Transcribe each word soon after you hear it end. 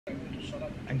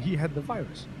and he had the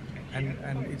virus.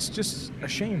 And it's just a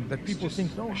shame that people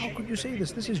think, no, how could you say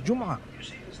this? This is Jum'ah.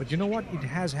 But you know what? It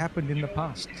has happened in the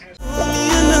past.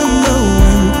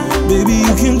 Baby,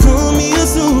 you can call me a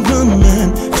Superman.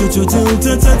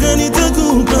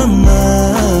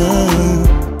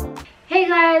 Hey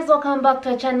guys, welcome back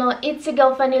to our channel. It's your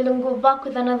girl Fanny Lungu back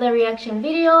with another reaction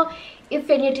video. If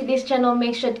you're new to this channel,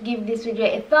 make sure to give this video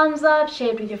a thumbs up, share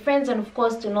it with your friends, and of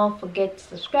course do not forget to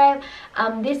subscribe.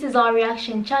 This is our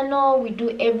reaction channel. We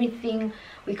do everything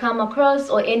we come across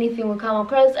or anything we come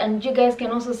across, and you guys can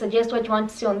also suggest what you want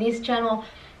to see on this channel: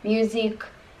 music,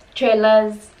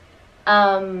 trailers,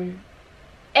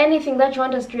 anything that you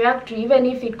want us to react to. Even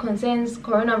if it concerns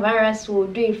coronavirus, we'll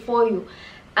do it for you.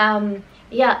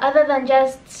 Yeah, other than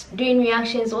just doing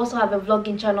reactions, we also have a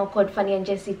vlogging channel called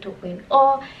Fanny&jessy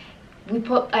 2.0.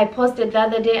 I posted the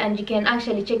other day, and you can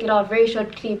actually check it out. Very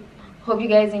short clip. Hope you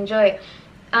guys enjoy.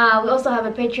 We also have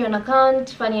a Patreon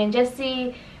account,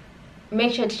 Fanny&jessy.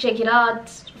 Make sure to check it out,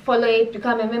 follow it,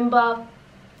 become a member,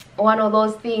 one of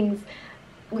those things.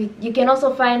 You can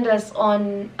also find us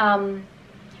on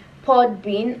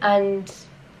Podbean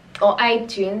or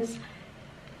iTunes.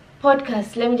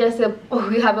 Podcast, let me just say,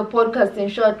 we have a podcast in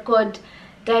short called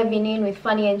Diving In with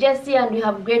Fanny&jessy, and we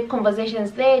have great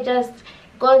conversations there. Just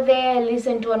go there,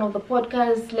 listen to one of the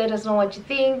podcasts, let us know what you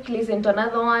think, listen to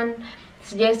another one,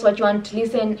 suggest what you want to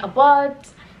listen about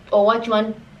or what you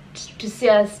want to see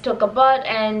us talk about,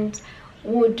 and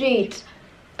we'll do it.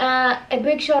 A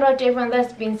big shout out to everyone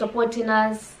that's been supporting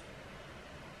us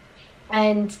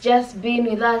and just being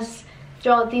with us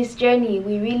throughout this journey.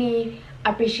 We really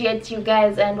appreciate you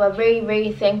guys, and we're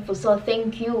very thankful. So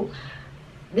thank you.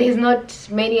 There's not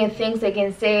many things I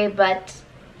can say, but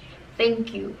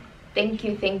thank you. Thank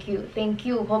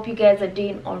you. Hope you guys are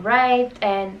doing all right.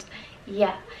 And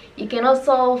yeah, you can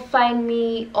also find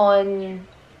me on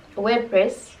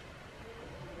WordPress.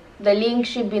 The link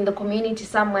should be in the community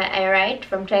somewhere. I write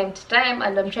from time to time,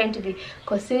 and I'm trying to be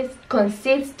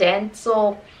consistent,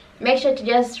 so make sure to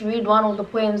just read one of the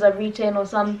poems I've written or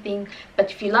something.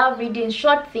 But if you love reading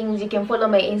short things, you can follow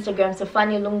my Instagram, so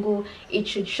Fanny Lungu. It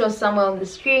should show somewhere on the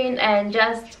screen, and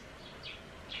just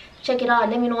check it out.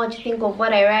 Let me know what you think of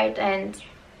what I write, and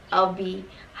I'll be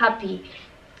happy.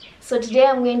 So today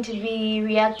I'm going to be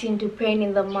reacting to praying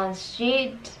in the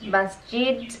Masjid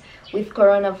with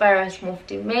coronavirus,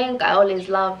 Mufti Menk. I always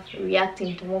love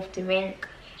reacting to Mufti Menk.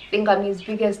 I think I'm his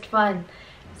biggest fan.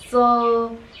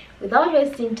 So without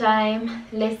wasting time,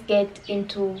 let's get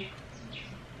into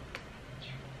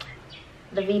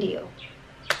the video.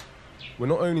 We're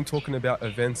not only talking about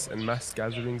events and mass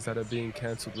gatherings that are being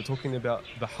cancelled, we're talking about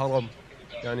the haram,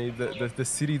 the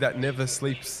city that never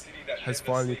sleeps has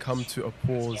finally come to a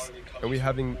pause. And we're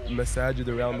having Masjid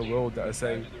around the world that are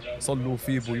saying, Sallu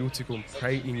fi buyutikum,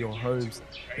 pray in your homes.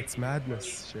 It's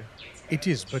madness, Sheikh. It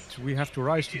is, but we have to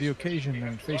rise to the occasion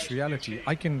and face reality.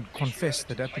 I can confess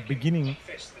that at the beginning,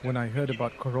 when I heard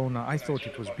about Corona, I thought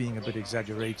it was being a bit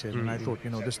exaggerated, and I thought,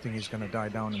 this thing is going to die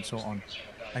down and so on.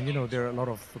 And there are a lot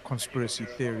of conspiracy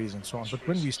theories and so on. But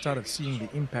when we started seeing the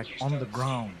impact on the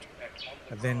ground,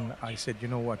 then I said, you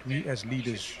know what, we as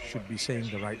leaders should be saying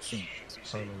the right thing.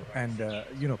 And,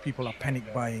 people are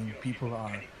panic buying, people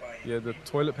are... Yeah, the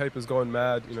toilet paper's gone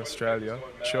mad in Australia.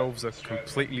 Shelves are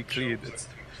completely cleared.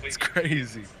 It's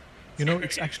crazy.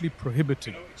 It's actually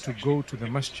prohibited to go to the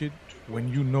masjid when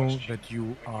you know that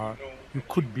you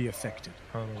could be affected.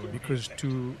 Because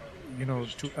to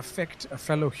affect a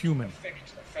fellow human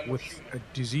with a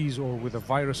disease or with a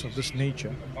virus of this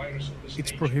nature,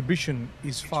 its prohibition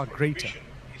is far greater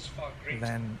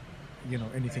than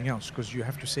anything else, because you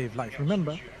have to save life.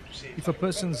 Remember, if a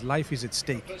person's life is at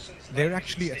stake, they're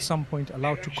actually at some point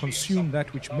allowed to consume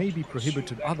that which may be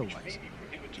prohibited otherwise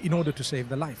in order to save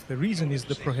the life. The reason is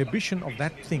the prohibition of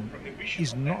that thing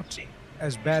is not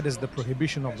as bad as the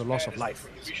prohibition of the loss of life.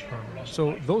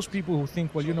 So those people who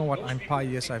think, well, you know what, I'm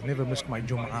pious, I've never missed my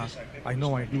Jum'ah, I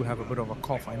know I do have a bit of a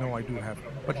cough, I know I do have,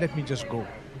 but let me just go.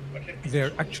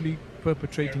 They're actually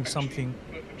perpetrating something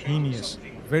heinous.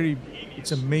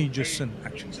 It's a major sin,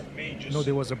 actually.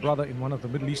 There was a brother in one of the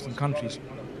Middle Eastern countries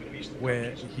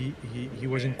where he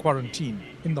was in quarantine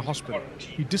in the hospital.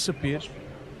 He disappeared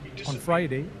on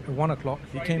Friday at 1 o'clock.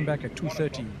 He came back at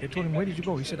 2:30. They told him, where did you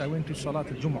go? He said, I went to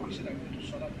Salat-al-Jum'ah.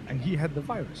 And he had the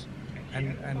virus.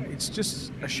 And it's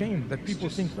just a shame that people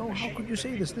think, no, how could you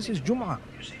say this? This is Jum'ah.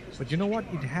 But you know what?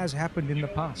 It has happened in the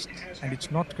past, and it's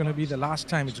not going to be the last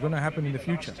time. It's going to happen in the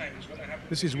future.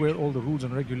 This is where all the rules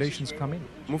and regulations come in.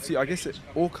 Mufti, I guess it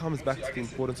all comes back to the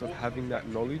importance of having that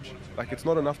knowledge. Like, it's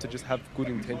not enough to just have good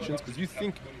intentions, because you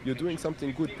think you're doing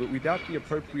something good, but without the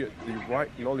right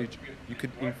knowledge, you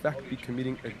could in fact be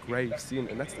committing a grave sin,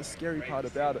 and that's the scary part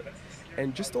about it.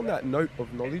 And just on that note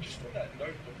of knowledge,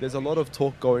 there's a lot of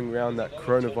talk going around that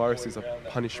coronavirus is a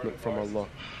punishment from Allah.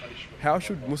 How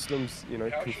should Muslims,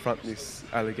 confront this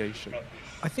allegation?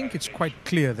 I think it's quite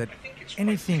clear that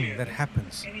anything that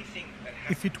happens,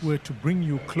 if it were to bring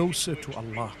you closer to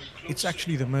Allah, it's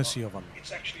actually the mercy of Allah.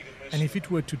 And if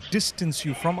it were to distance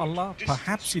you from Allah,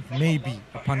 perhaps it may be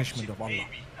a punishment of Allah.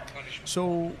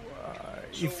 So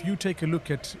if you take a look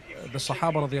at the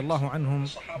Sahaba radiallahu anhum,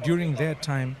 during their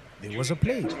time, there was a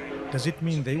plague. Does it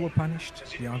mean they were punished?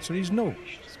 The answer is no.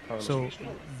 So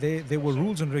there were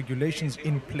rules and regulations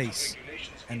in place,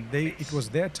 and it was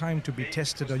their time to be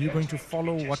tested. Are you going to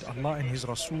follow what Allah and His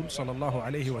Rasul sallallahu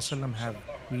alaihi wasallam have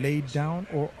laid down,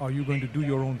 or are you going to do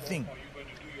your own thing?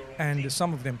 And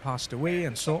some of them passed away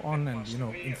and so on, and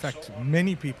in fact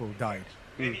many people died.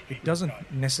 It doesn't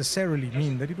necessarily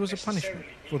mean that it was a punishment.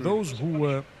 For those who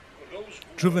were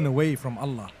driven away from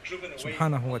Allah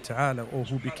subhanahu wa ta'ala, or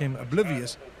who became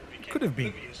oblivious, it could have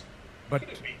been. But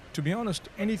to be honest,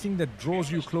 anything that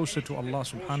draws you closer to Allah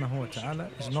subhanahu wa ta'ala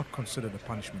is not considered a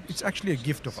punishment. It's actually a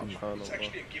gift of Allah.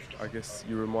 I guess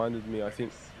you reminded me, I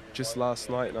think just last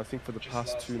night, and I think for the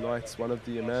past 2 nights, one of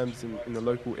the imams in the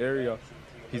local area,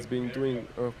 he's been doing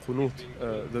qunut,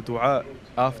 the dua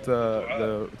after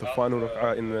the final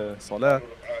rak'ah in the salah,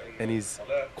 and he's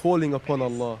calling upon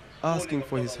Allah, asking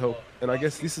for His help. And I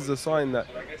guess this is a sign that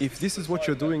if this is what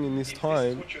you're doing in this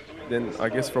time, then I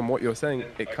guess from what you're saying,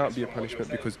 it can't be a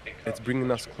punishment, because it's bringing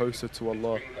us closer to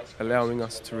Allah, allowing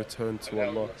us to return to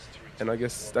Allah. And I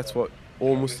guess that's what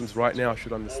all Muslims right now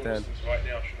should understand.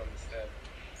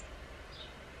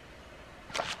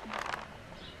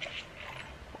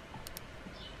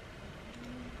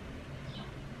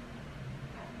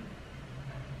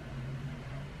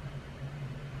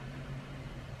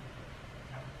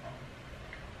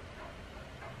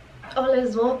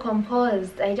 Always well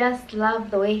composed. I just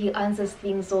love the way he answers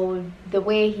things, or the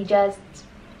way he just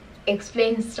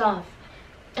explains stuff.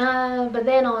 But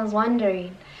then I was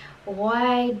wondering,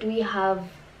 why do we have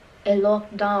a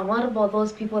lockdown? What about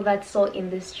those people that saw in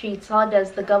the streets? How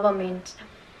does the government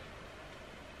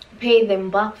pay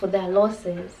them back for their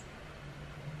losses?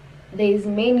 There's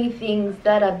many things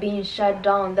that are being shut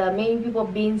down. There are many people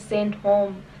being sent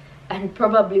home and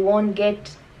probably won't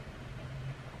get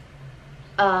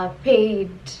paid.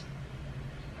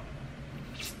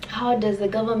 How does the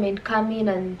government come in?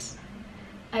 And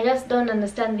I just don't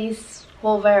understand this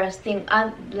whole virus thing.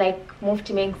 Like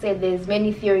Mufti Menk said, there's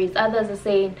many theories. Others are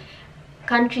saying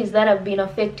countries that have been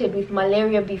affected with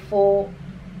malaria before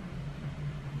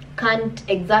can't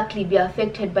exactly be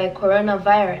affected by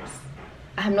coronavirus.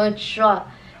 I'm not sure.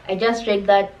 I just read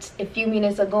that a few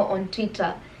minutes ago on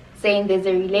Twitter, saying there's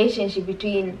a relationship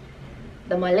between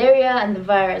the malaria and the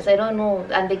virus. I don't know.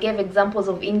 And they gave examples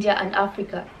of India and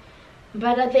Africa.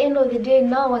 But at the end of the day,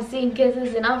 now we're seeing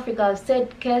cases in Africa,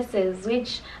 sad cases,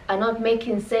 which are not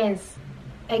making sense.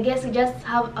 I guess we just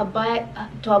have to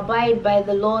abide by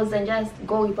the laws and just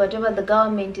go with whatever the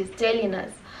government is telling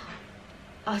us.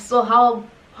 So how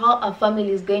a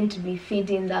family is going to be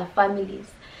feeding their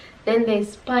families. Then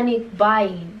there's panic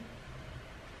buying.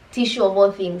 Tissue of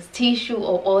all things. Tissue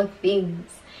of all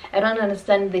things. I don't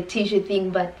understand the tissue thing,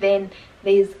 but then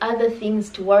there's other things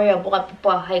to worry about.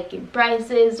 People are hiking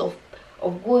prices of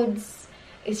goods.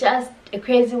 It's just a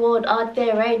crazy world out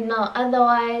there right now.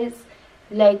 Otherwise,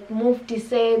 like Mufti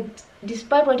said,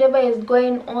 despite whatever is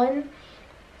going on,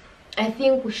 I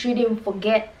think we shouldn't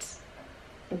forget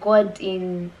God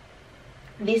in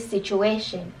this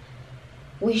situation.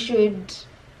 We shouldn't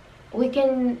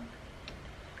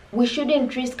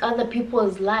risk other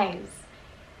people's lives.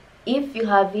 If you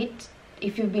have it,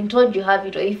 if you've been told you have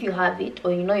it, or if you have it,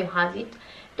 or you know you have it,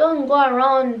 don't go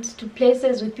around to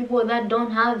places with people that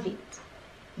don't have it.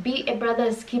 Be a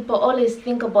brother's keeper. Always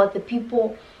think about the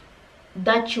people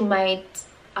that you might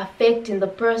affect in the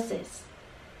process.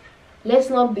 Let's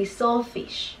not be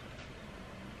selfish.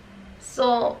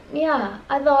 So yeah,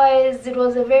 otherwise it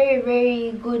was a very,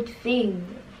 very good thing.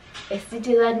 A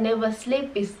city that never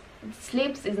sleeps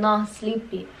is now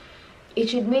sleepy. it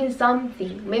should mean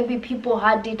something. Maybe people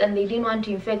had it and they didn't want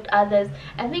to infect others.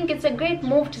 I think it's a great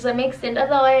move to some extent.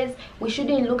 Otherwise, we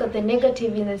shouldn't look at the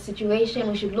negative in the situation.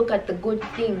 We should look at the good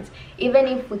things. Even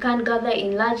if we can't gather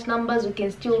in large numbers, we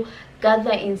can still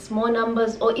gather in small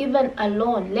numbers, or even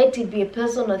alone. Let it be a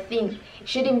personal thing. It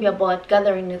shouldn't be about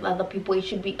gathering with other people. It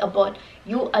should be about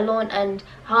you alone and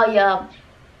how you're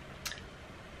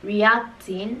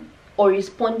reacting or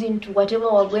responding to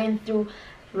whatever we're going through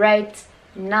right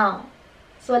now.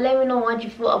 So let me know what you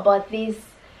feel about this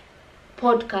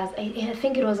podcast. I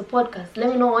think it was a podcast. Let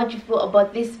me know what you feel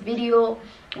about this video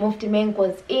Mufti Menk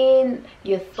was in,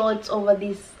 your thoughts over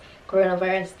this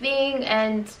coronavirus thing,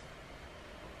 and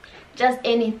just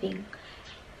anything.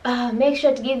 Make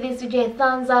sure to give this video a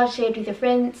thumbs up, share it with your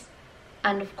friends,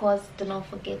 and of course do not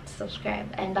forget to subscribe,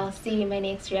 and I'll see you in my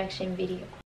next reaction video.